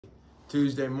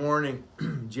Tuesday morning,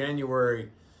 January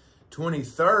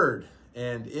 23rd,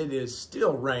 and it is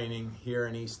still raining here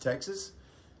in East Texas.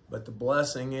 But the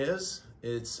blessing is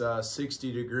it's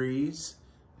 60 degrees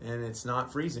and it's not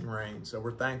freezing rain. So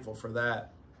we're thankful for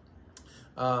that.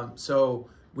 So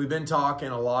we've been talking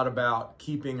a lot about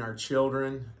keeping our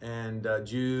children, and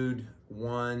Jude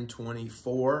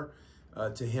 1:24,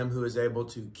 to him who is able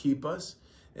to keep us.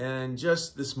 And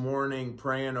just this morning,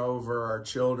 praying over our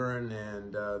children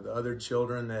and the other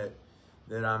children that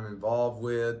I'm involved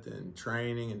with and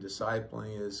training and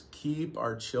discipling, is keep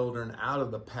our children out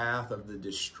of the path of the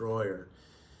destroyer.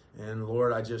 And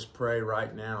Lord, I just pray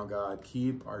right now, God,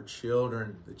 keep our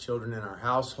children, the children in our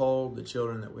household, the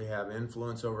children that we have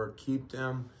influence over, keep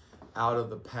them out of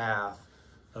the path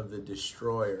of the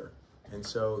destroyer. And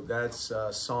so that's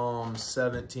Psalm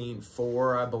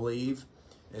 17:4, I believe.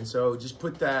 And so just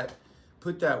put that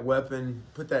weapon,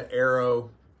 put that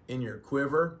arrow in your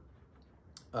quiver,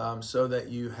 so that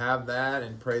you have that,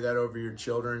 and pray that over your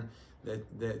children,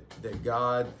 that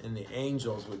God and the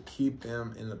angels would keep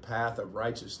them in the path of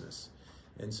righteousness.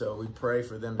 And so we pray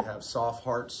for them to have soft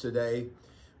hearts today.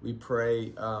 We pray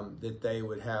that they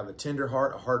would have a tender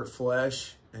heart, a heart of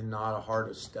flesh, and not a heart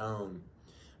of stone.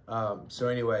 So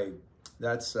anyway,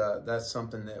 that's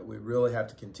something that we really have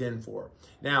to contend for.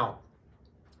 Now,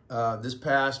 this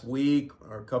past week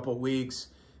or a couple of weeks,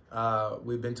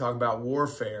 we've been talking about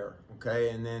warfare, okay?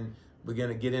 And then we're going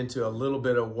to get into a little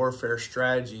bit of warfare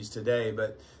strategies today,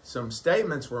 but some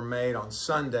statements were made on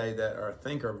Sunday that I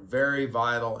think are very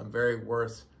vital and very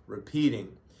worth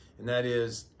repeating. And that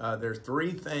is, there are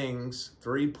three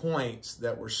points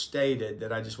that were stated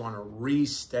that I just want to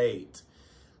restate.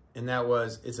 And that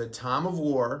was, it's a time of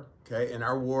war, okay? And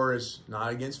our war is not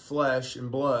against flesh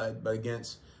and blood, but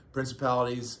against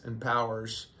principalities and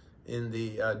powers in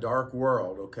the dark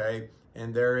world, okay?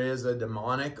 And there is a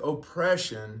demonic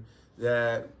oppression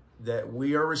that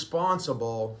we are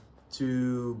responsible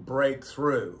to break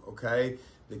through, okay?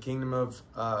 The kingdom of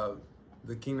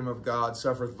God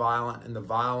suffereth violent, and the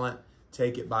violent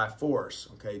take it by force,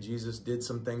 okay? Jesus did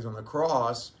some things on the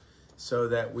cross so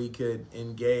that we could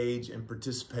engage and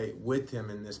participate with him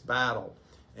in this battle.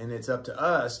 And it's up to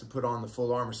us to put on the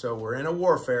full armor. So we're in a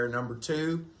warfare. Number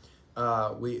two,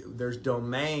 there's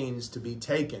domains to be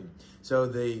taken. So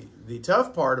the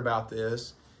tough part about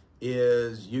this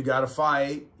is you got to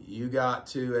fight. You got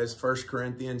to, as 1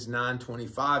 Corinthians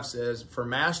 9:25 says, for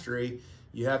mastery,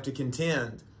 you have to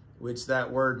contend, which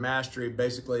that word mastery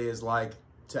basically is like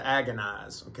to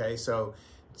agonize, okay? So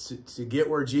to get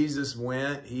where Jesus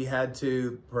went, he had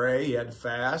to pray, he had to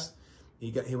fast.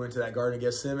 He went to that Garden of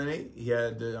Gethsemane. He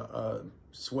had to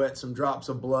sweat some drops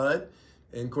of blood.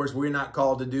 And of course, we're not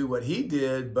called to do what he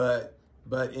did, but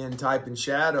in type and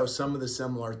shadow, some of the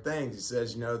similar things. He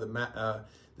says, you know,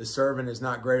 the servant is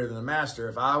not greater than the master.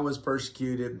 If I was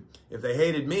persecuted, if they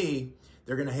hated me,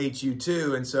 they're going to hate you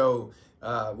too. And so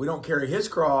we don't carry his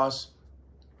cross,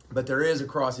 but there is a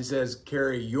cross. He says,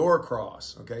 carry your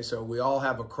cross. Okay, so we all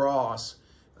have a cross.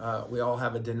 We all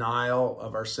have a denial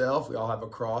of ourselves. We all have a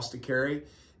cross to carry,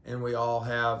 and we all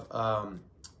have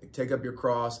take up your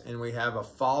cross, and we have a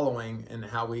following and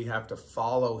how we have to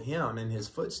follow him in his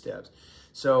footsteps.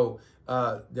 So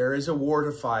there is a war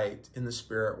to fight in the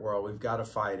spirit world. We've got to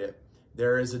fight it.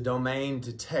 There is a domain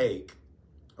to take,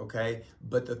 okay?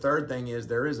 But the third thing is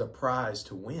there is a prize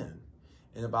to win.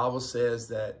 And the Bible says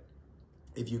that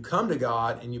if you come to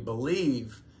God and you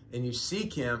believe and you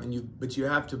seek him, but you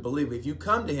have to believe. If you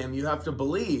come to him, you have to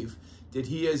believe that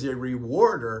he is a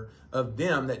rewarder of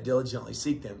them that diligently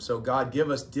seek them. So God, give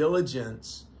us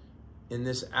diligence in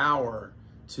this hour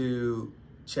to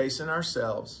chasten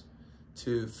ourselves,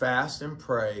 to fast and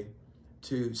pray,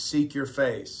 to seek your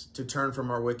face, to turn from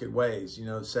our wicked ways. You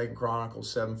know, 2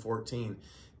 Chronicles 7:14.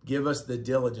 Give us the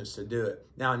diligence to do it.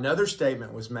 Now, another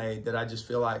statement was made that I just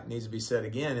feel like needs to be said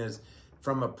again, is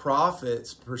from a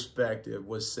prophet's perspective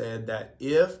was said that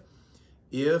if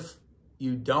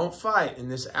you don't fight in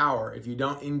this hour, if you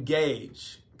don't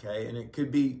engage, okay, and it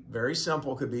could be very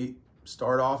simple, could be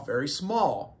start off very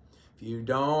small. If you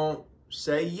don't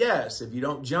say yes, if you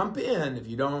don't jump in, if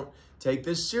you don't take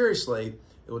this seriously,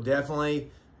 it will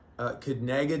definitely could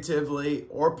negatively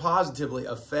or positively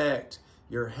affect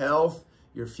your health,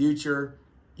 your future,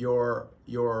 your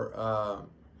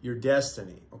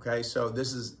destiny. Okay, so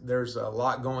there's a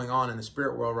lot going on in the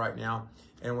spirit world right now,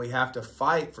 and we have to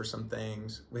fight for some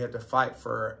things. We have to fight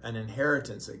for an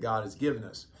inheritance that God has given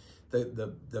us.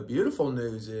 The beautiful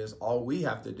news is all we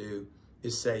have to do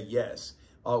is say yes.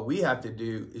 All we have to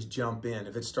do is jump in.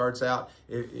 If it starts out,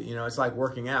 you know, it's like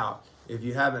working out. If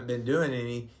you haven't been doing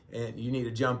any and you need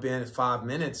to jump in at 5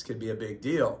 minutes, could be a big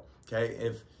deal. okay?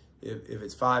 If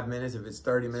it's 5 minutes, if it's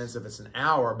 30 minutes, if it's an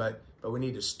hour, but we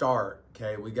need to start,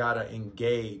 okay? We got to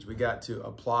engage. We got to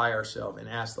apply ourselves and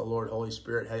ask the Lord, Holy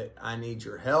Spirit, hey, I need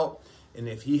your help. And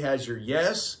if he has your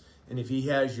yes, and if he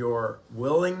has your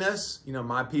willingness, you know,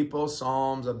 my people,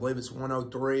 Psalms, I believe it's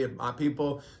 103, my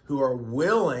people who are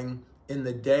willing in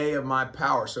the day of my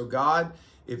power. So God,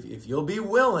 if you'll be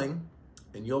willing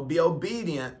and you'll be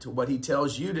obedient to what he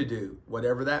tells you to do,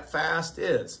 whatever that fast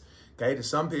is, okay? To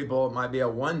some people, it might be a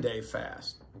 1-day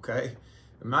fast, okay?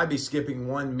 It might be skipping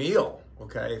one meal,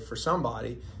 okay? For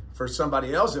somebody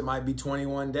else, it might be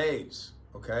 21 days,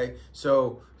 okay?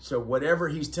 So whatever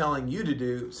he's telling you to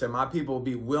do, say my people will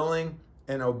be willing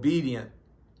and obedient,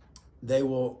 they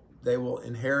will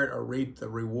inherit or reap the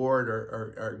reward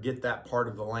or get that part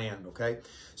of the land, okay?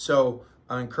 So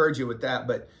I encourage you with that.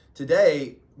 But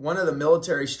today, one of the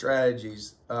military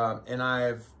strategies, and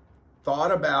I've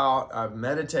thought about, I've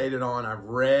meditated on, I've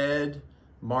read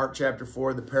Mark chapter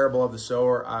 4, the parable of the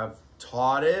sower. I've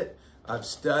taught it, I've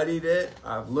studied it,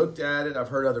 I've looked at it, I've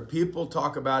heard other people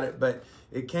talk about it, but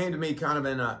it came to me kind of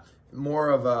in a more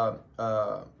of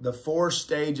the 4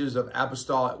 stages of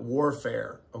apostolic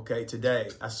warfare, okay, today.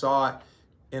 I saw it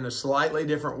in a slightly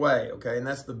different way, okay, and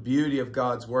that's the beauty of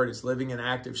God's word. It's living and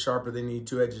active, sharper than any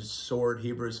two-edged sword,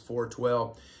 Hebrews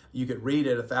 4:12. You could read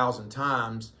it 1,000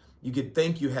 times. You could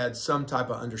think you had some type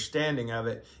of understanding of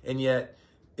it, and yet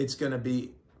it's going to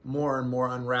be more and more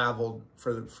unraveled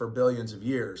for billions of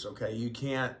years, okay? You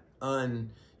can't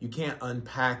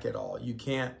unpack it all. You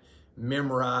can't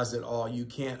memorize it all. You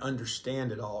can't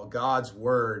understand it all. God's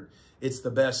word, it's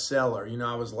the best seller. You know,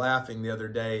 I was laughing the other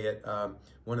day at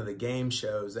one of the game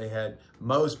shows. They had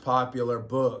most popular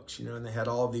books, you know, and they had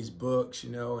all these books, you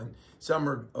know, and some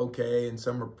are okay and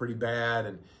some are pretty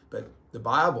bad. But the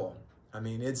Bible, I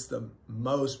mean, it's the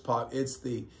most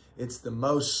it's the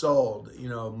most sold, you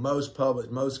know, most published,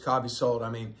 most copies sold. I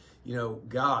mean, you know,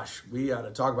 gosh, we got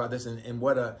to talk about this, and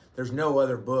there's no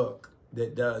other book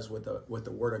that does what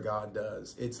the Word of God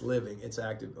does. It's living, it's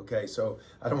active. Okay, so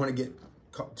I don't want to get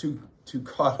too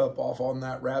caught up off on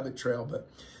that rabbit trail, but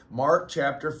Mark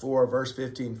chapter 4, verse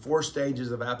 15, 4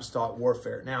 stages of apostolic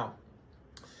warfare. Now,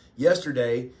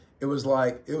 yesterday, it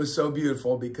was so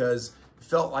beautiful because it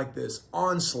felt like this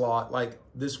onslaught, like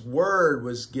this word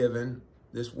was given,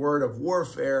 this word of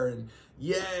warfare and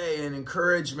yay and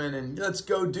encouragement and let's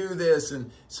go do this.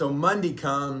 And so Monday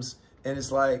comes and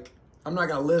it's like, I'm not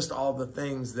going to list all the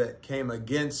things that came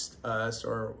against us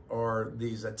or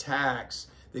these attacks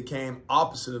that came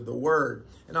opposite of the word.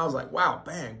 And I was like, wow,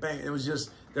 bang, bang. It was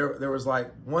just, there was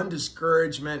like one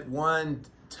discouragement, one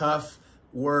tough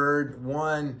word,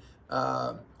 one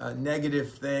a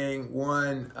negative thing,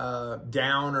 one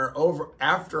downer over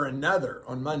after another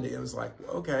on Monday. It was like,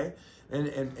 okay.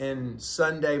 And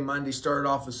Sunday, Monday started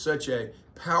off with such a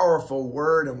powerful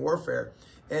word and warfare.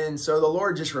 And so the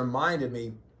Lord just reminded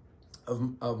me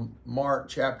of Mark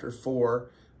chapter 4,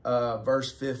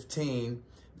 verse 15,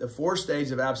 the 4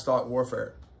 stages of apostolic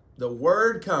warfare. The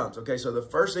word comes. Okay, so the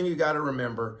first thing you got to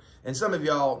remember, and some of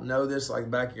y'all know this like the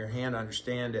back of your hand,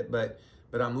 understand it, but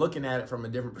I'm looking at it from a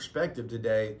different perspective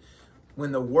today.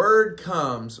 When the word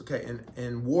comes, okay,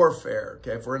 in warfare,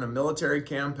 okay, if we're in a military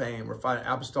campaign, we're fighting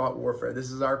apostolic warfare, this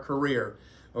is our career,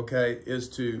 okay, is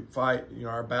to fight, you know,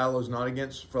 our battle is not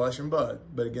against flesh and blood,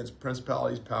 but against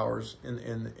principalities, powers in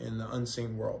the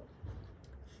unseen world.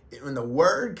 When the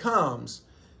word comes,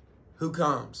 who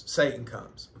comes? Satan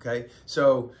comes, okay?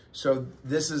 So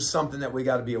this is something that we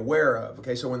got to be aware of,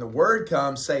 okay? So when the word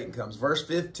comes, Satan comes. Verse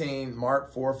 15,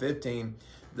 Mark 4:15,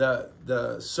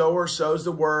 the sower sows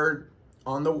the word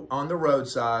on the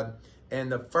roadside,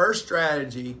 and the first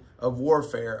strategy of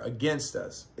warfare against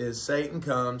us is Satan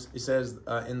comes. He says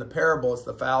in the parable, it's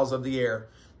the fowls of the air.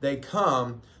 They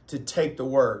come to take the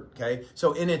word, okay?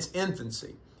 So in its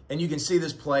infancy, and you can see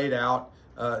this played out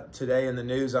today in the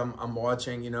news. I'm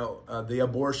watching, you know, the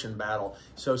abortion battle.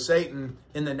 So Satan,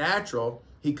 in the natural,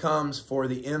 he comes for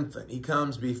the infant. He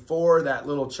comes before that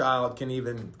little child can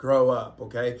even grow up,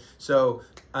 okay? So,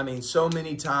 I mean, so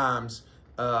many times,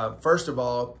 first of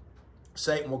all,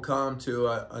 Satan will come to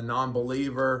a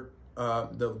non-believer.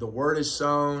 The word is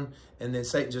sown, and then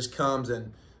Satan just comes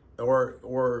and,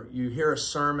 or you hear a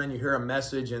sermon, you hear a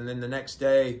message, and then the next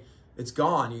day it's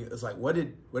gone. It's like, what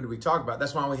did we talk about?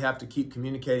 That's why we have to keep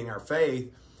communicating our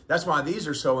faith. That's why these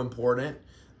are so important,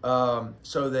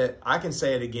 so that I can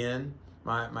say it again.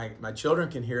 My children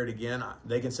can hear it again.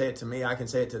 They can say it to me. I can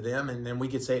say it to them, and then we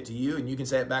can say it to you, and you can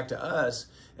say it back to us,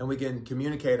 and we can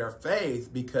communicate our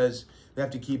faith, because we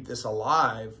have to keep this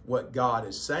alive, what God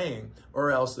is saying,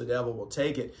 or else the devil will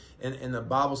take it. And the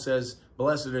Bible says,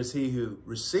 Blessed is he who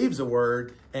receives the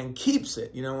word and keeps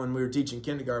it. You know, when we were teaching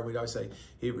kindergarten, we'd always say,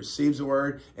 he receives the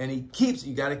word and he keeps it.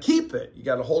 You got to keep it. You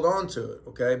got to hold on to it,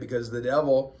 okay? Because the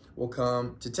devil will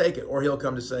come to take it, or he'll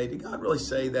come to say, did God really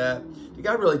say that? Did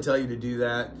God really tell you to do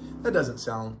that? That doesn't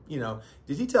sound, you know,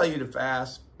 did he tell you to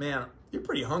fast? Man, you're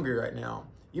pretty hungry right now.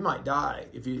 You might die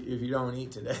if you don't eat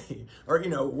today, or, you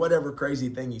know, whatever crazy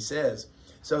thing he says.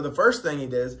 So the first thing he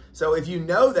does, so if you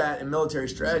know that in military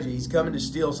strategy, he's coming to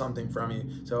steal something from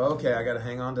you. So, okay, I got to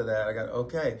hang on to that.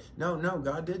 Okay. No,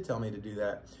 God did tell me to do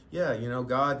that. Yeah, you know,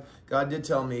 God did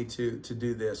tell me to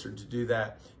do this or to do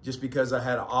that. Just because I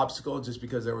had an obstacle, just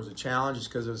because there was a challenge,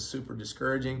 just because it was super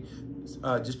discouraging,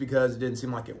 just because it didn't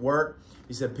seem like it worked.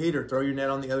 He said, Peter, throw your net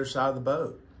on the other side of the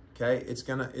boat. Okay, it's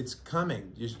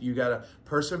coming. You got to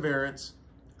perseverance,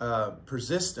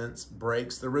 persistence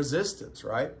breaks the resistance,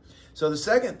 right? So the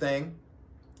second thing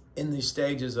in these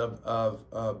stages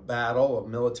of battle, of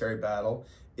military battle,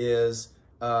 is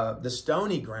the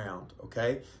stony ground.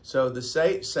 Okay, so the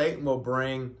Satan will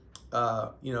bring,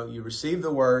 you know, you receive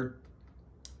the word.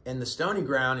 And the stony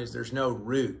ground is there's no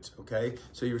root, okay?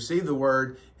 So you receive the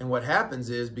word, and what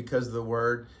happens is because of the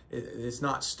word, it's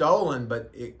not stolen, but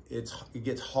it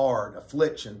gets hard,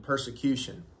 affliction,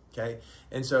 persecution, okay?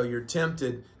 And so you're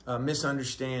tempted,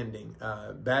 misunderstanding,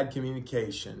 bad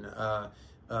communication,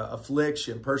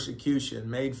 affliction,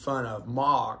 persecution, made fun of,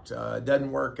 mocked,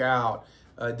 doesn't work out,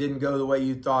 didn't go the way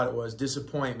you thought it was,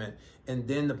 disappointment, and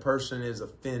then the person is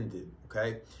offended.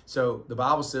 Okay, so the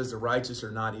Bible says the righteous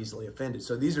are not easily offended.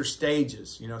 So these are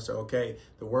stages, you know. So okay,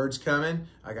 the word's coming.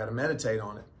 I got to meditate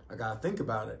on it. I got to think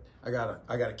about it. I got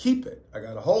to keep it. I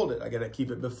got to hold it. I got to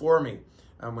keep it before me.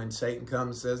 And when Satan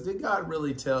comes and says, "Did God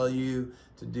really tell you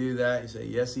to do that?" You say,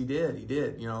 "Yes, He did. He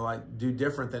did." You know, like do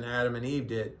different than Adam and Eve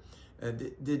did.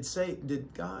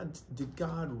 Did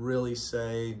God really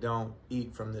say don't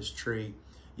eat from this tree?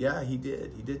 Yeah, He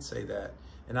did. He did say that.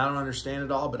 And I don't understand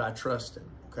it all, but I trust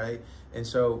Him. Okay, and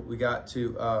so we got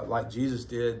to, like Jesus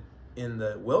did in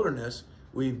the wilderness,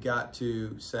 we've got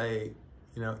to say,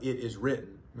 you know, it is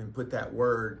written, and put that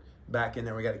word back in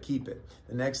there. We got to keep it.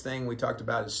 The next thing we talked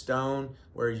about is stone,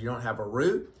 where you don't have a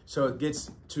root, so it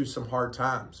gets to some hard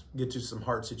times, get to some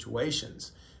hard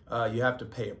situations. You have to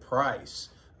pay a price.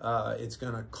 It's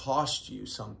going to cost you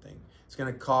something. It's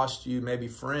going to cost you maybe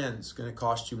friends. It's going to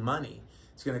cost you money.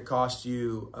 It's going to cost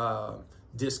you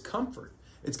discomfort.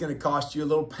 It's going to cost you a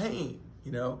little pain,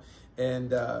 you know,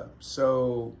 and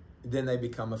so then they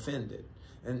become offended.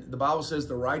 And the Bible says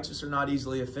the righteous are not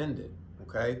easily offended,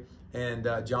 okay? And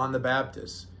John the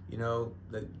Baptist, you know,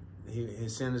 that he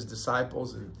sent his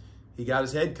disciples and he got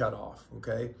his head cut off,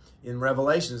 okay? In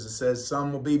Revelations, it says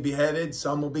some will be beheaded,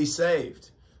 some will be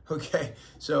saved, okay?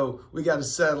 So we got to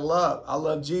settle up. I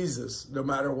love Jesus no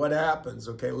matter what happens,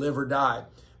 okay? Live or die.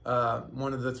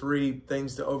 One of the three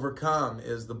things to overcome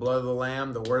is the blood of the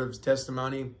Lamb, the word of His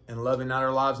testimony, and loving not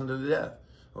our lives unto the death.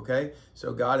 Okay,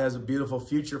 so God has a beautiful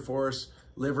future for us,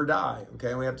 live or die.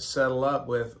 Okay, and we have to settle up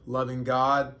with loving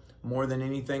God more than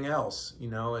anything else, you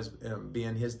know, as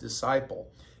being His disciple.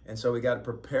 And so we got to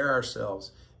prepare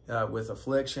ourselves with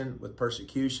affliction, with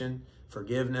persecution,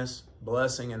 forgiveness,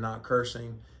 blessing and not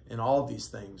cursing, and all these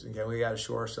things. Okay, we got to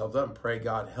shore ourselves up and pray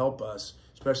God help us,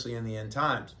 especially in the end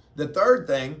times. The third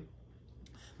thing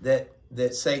that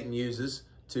Satan uses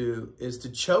is to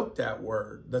choke that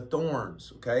word, the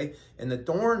thorns, okay? And the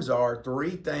thorns are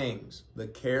three things: the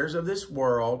cares of this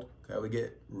world, okay? We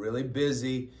get really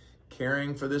busy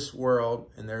caring for this world,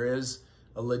 and there is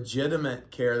a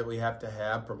legitimate care that we have to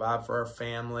have, provide for our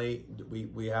family.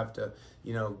 We have to,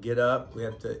 you know, get up, we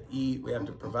have to eat, we have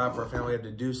to provide for our family, we have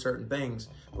to do certain things,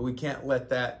 but we can't let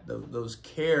those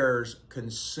cares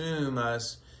consume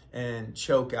us and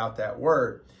choke out that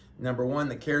word. Number one,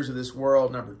 the cares of this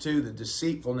world. Number two, the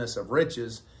deceitfulness of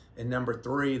riches. And number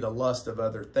three, the lust of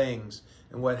other things.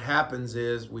 And what happens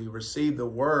is we receive the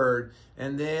word,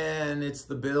 and then it's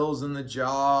the bills and the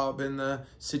job and the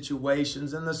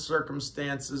situations and the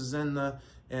circumstances and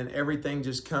everything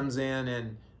just comes in,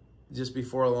 and just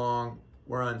before long,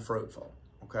 we're unfruitful,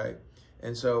 okay?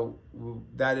 And so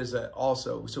that is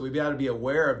also, so we've got to be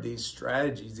aware of these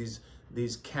strategies,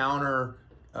 these counter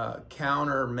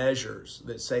measures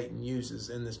that Satan uses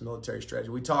in this military strategy.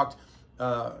 We talked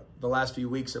the last few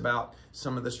weeks about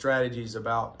some of the strategies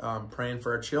about praying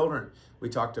for our children. We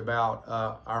talked about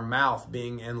our mouth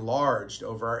being enlarged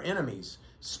over our enemies,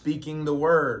 speaking the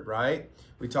word, right?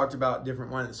 We talked about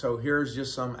different ones. So here's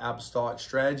just some apostolic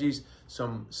strategies,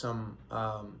 some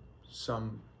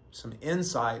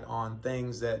insight on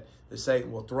things that the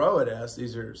Satan will throw at us.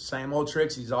 These are same old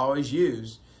tricks he's always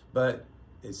used, but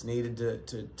it's needed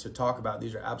to talk about.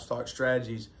 These are apostolic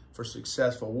strategies for for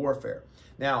successful warfare.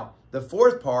 Now, the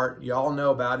fourth part you all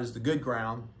know about is the good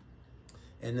ground.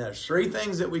 And there's three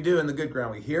things that we do in the good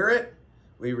ground. We hear it,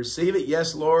 we receive it.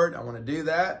 Yes, Lord, I want to do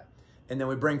that. And then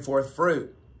we bring forth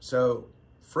fruit. So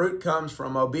fruit comes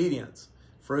from obedience.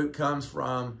 Fruit comes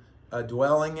from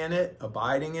dwelling in it,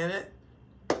 abiding in it,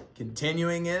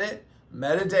 continuing in it,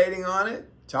 meditating on it,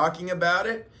 talking about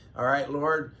it. All right,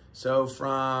 Lord. So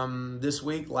from this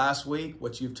week, last week,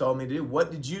 what you've told me to do,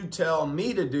 what did you tell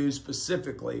me to do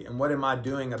specifically? And what am I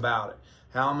doing about it?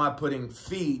 How am I putting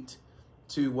feet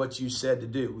to what you said to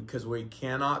do? Because we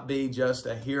cannot be just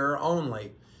a hearer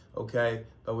only, okay?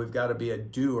 But we've got to be a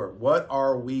doer. What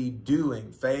are we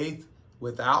doing? Faith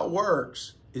without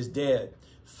works is dead.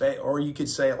 Faith, or you could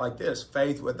say it like this: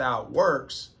 faith without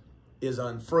works is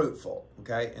unfruitful,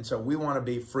 okay? And so we want to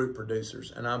be fruit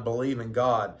producers. And I believe in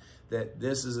God that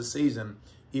this is a season,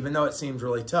 even though it seems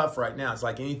really tough right now. It's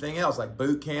like anything else, like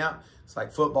boot camp. It's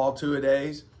like football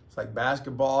 2-a-days. It's like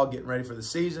basketball, getting ready for the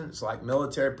season. It's like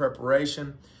military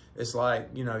preparation. It's like,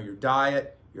 you know, your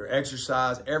diet, your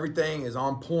exercise, everything is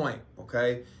on point,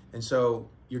 okay? And so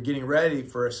you're getting ready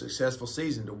for a successful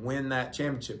season to win that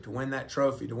championship, to win that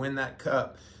trophy, to win that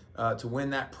cup, to win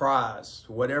that prize,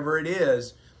 whatever it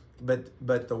is.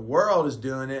 But the world is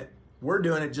doing it. We're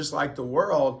doing it just like the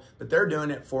world, but they're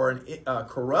doing it for a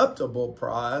corruptible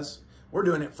prize. We're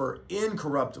doing it for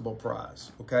incorruptible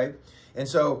prize, okay? And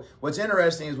so what's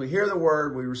interesting is we hear the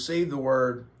word, we receive the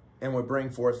word, and we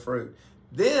bring forth fruit.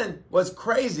 Then what's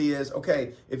crazy is,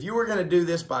 okay, if you were going to do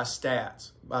this by stats,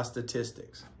 by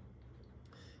statistics,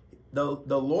 the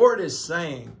Lord is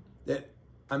saying that,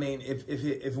 I mean, if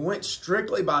it went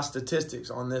strictly by statistics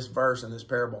on this verse and this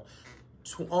parable,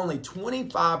 only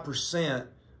 25%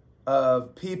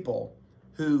 of people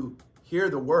who hear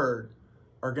the word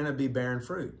are going to be bearing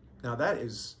fruit. Now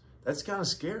that's kind of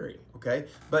scary, okay?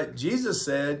 But Jesus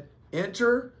said,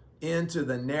 enter into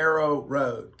the narrow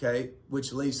road, okay,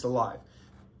 which leads to life.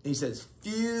 He says,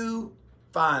 few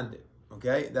find it,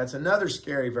 okay? That's another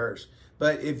scary verse.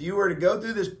 But if you were to go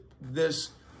through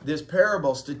this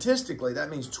parable statistically, that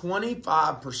means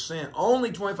 25%,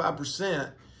 only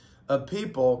 25% of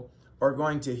people are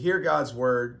going to hear God's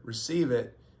word, receive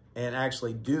it, and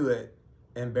actually do it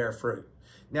and bear fruit.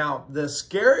 Now, the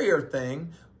scarier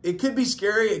thing, it could be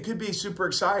scary, it could be super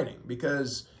exciting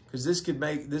because this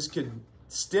could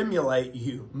stimulate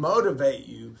you, motivate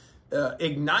you,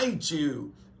 ignite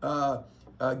you,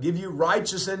 give you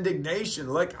righteous indignation.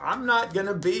 Look, I'm not going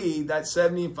to be that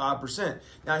 75%.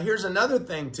 Now, here's another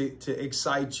thing to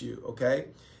excite you, okay?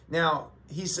 Now,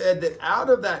 he said that out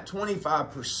of that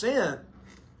 25%,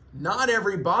 not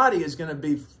everybody is going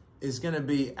to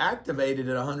be activated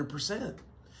at 100%.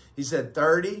 He said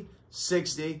 30,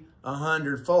 60,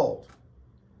 100-fold.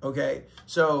 Okay,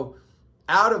 so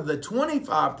out of the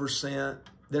 25%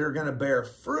 that are going to bear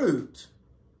fruit,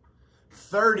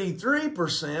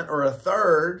 33% or a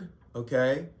third,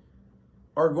 okay,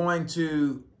 are going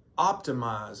to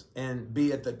optimize and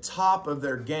be at the top of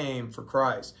their game for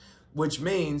Christ, which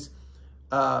means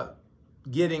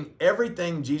getting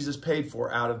everything Jesus paid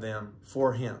for out of them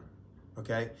for him,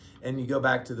 okay? And you go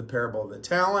back to the parable of the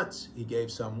talents. He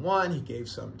gave some 1, he gave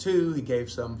some 2, he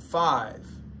gave some 5,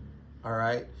 all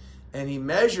right? And he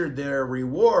measured their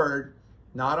reward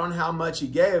not on how much he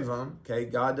gave them, okay?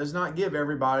 God does not give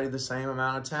everybody the same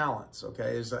amount of talents,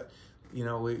 okay? It's like, you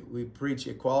know, we preach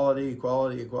equality,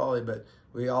 but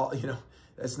we all, you know,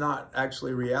 that's not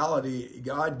actually reality.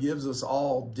 God gives us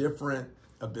all different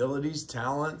abilities,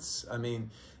 talents. I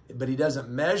mean, but he doesn't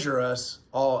measure us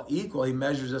all equal. He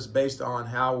measures us based on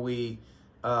how we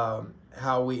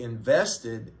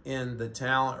invested in the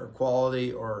talent or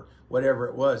quality or whatever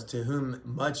it was. To whom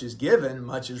much is given,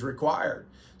 much is required.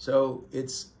 So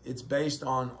it's based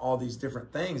on all these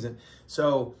different things. And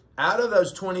so out of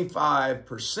those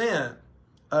 25%,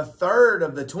 a third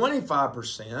of the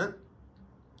 25%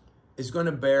 is going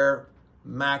to bear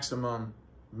maximum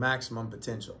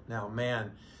potential. Now,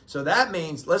 man, so that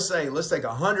means, let's take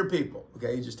 100 people,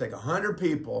 okay? You just take 100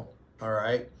 people, all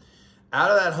right?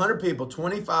 Out of that 100 people,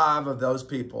 25 of those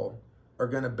people are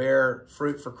going to bear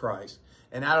fruit for Christ.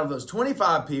 And out of those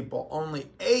 25 people, only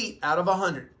 8 out of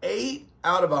 100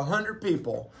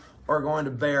 people are going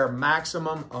to bear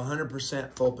maximum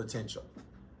 100% full potential.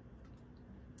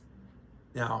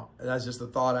 Now, that's just the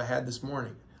thought I had this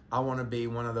morning. I want to be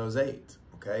one of those 8,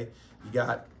 okay? You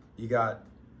got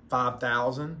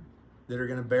 5,000 that are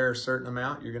going to bear a certain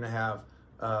amount. You're going to have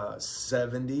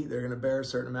 70 they're going to bear a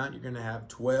certain amount. You're going to have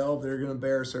 12 that are going to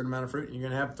bear a certain amount of fruit. You're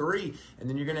going to have 3, and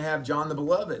then you're going to have John the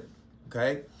Beloved,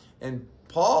 okay? And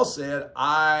Paul said,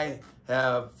 I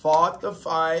have fought the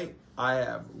fight. I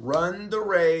have run the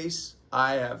race.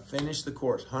 I have finished the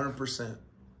course, 100%,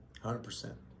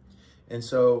 100%. And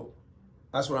so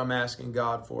that's what I'm asking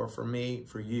God for me,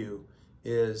 for you,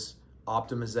 is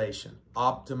optimization.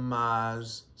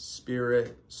 Optimize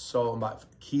spirit, soul, and body.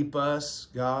 Keep us,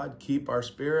 God, keep our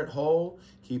spirit whole,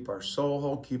 keep our soul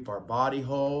whole, keep our body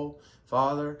whole,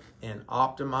 Father, and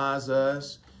optimize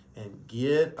us and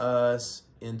get us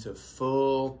into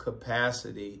full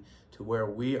capacity to where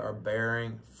we are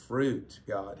bearing fruit.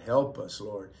 God, help us,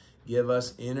 Lord. Give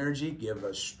us energy, give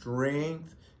us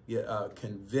strength,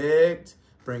 convict,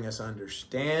 bring us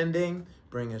understanding,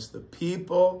 bring us the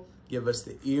people, give us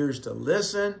the ears to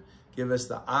listen, give us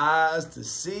the eyes to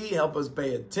see, help us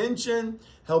pay attention,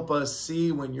 help us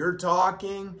see when you're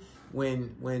talking,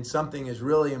 when something is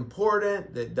really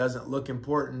important that doesn't look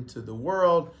important to the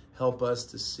world, help us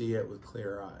to see it with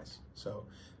clear eyes. So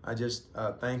I just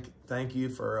thank you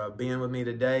for being with me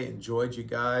today. Enjoyed you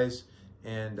guys,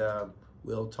 and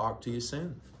we'll talk to you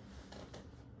soon.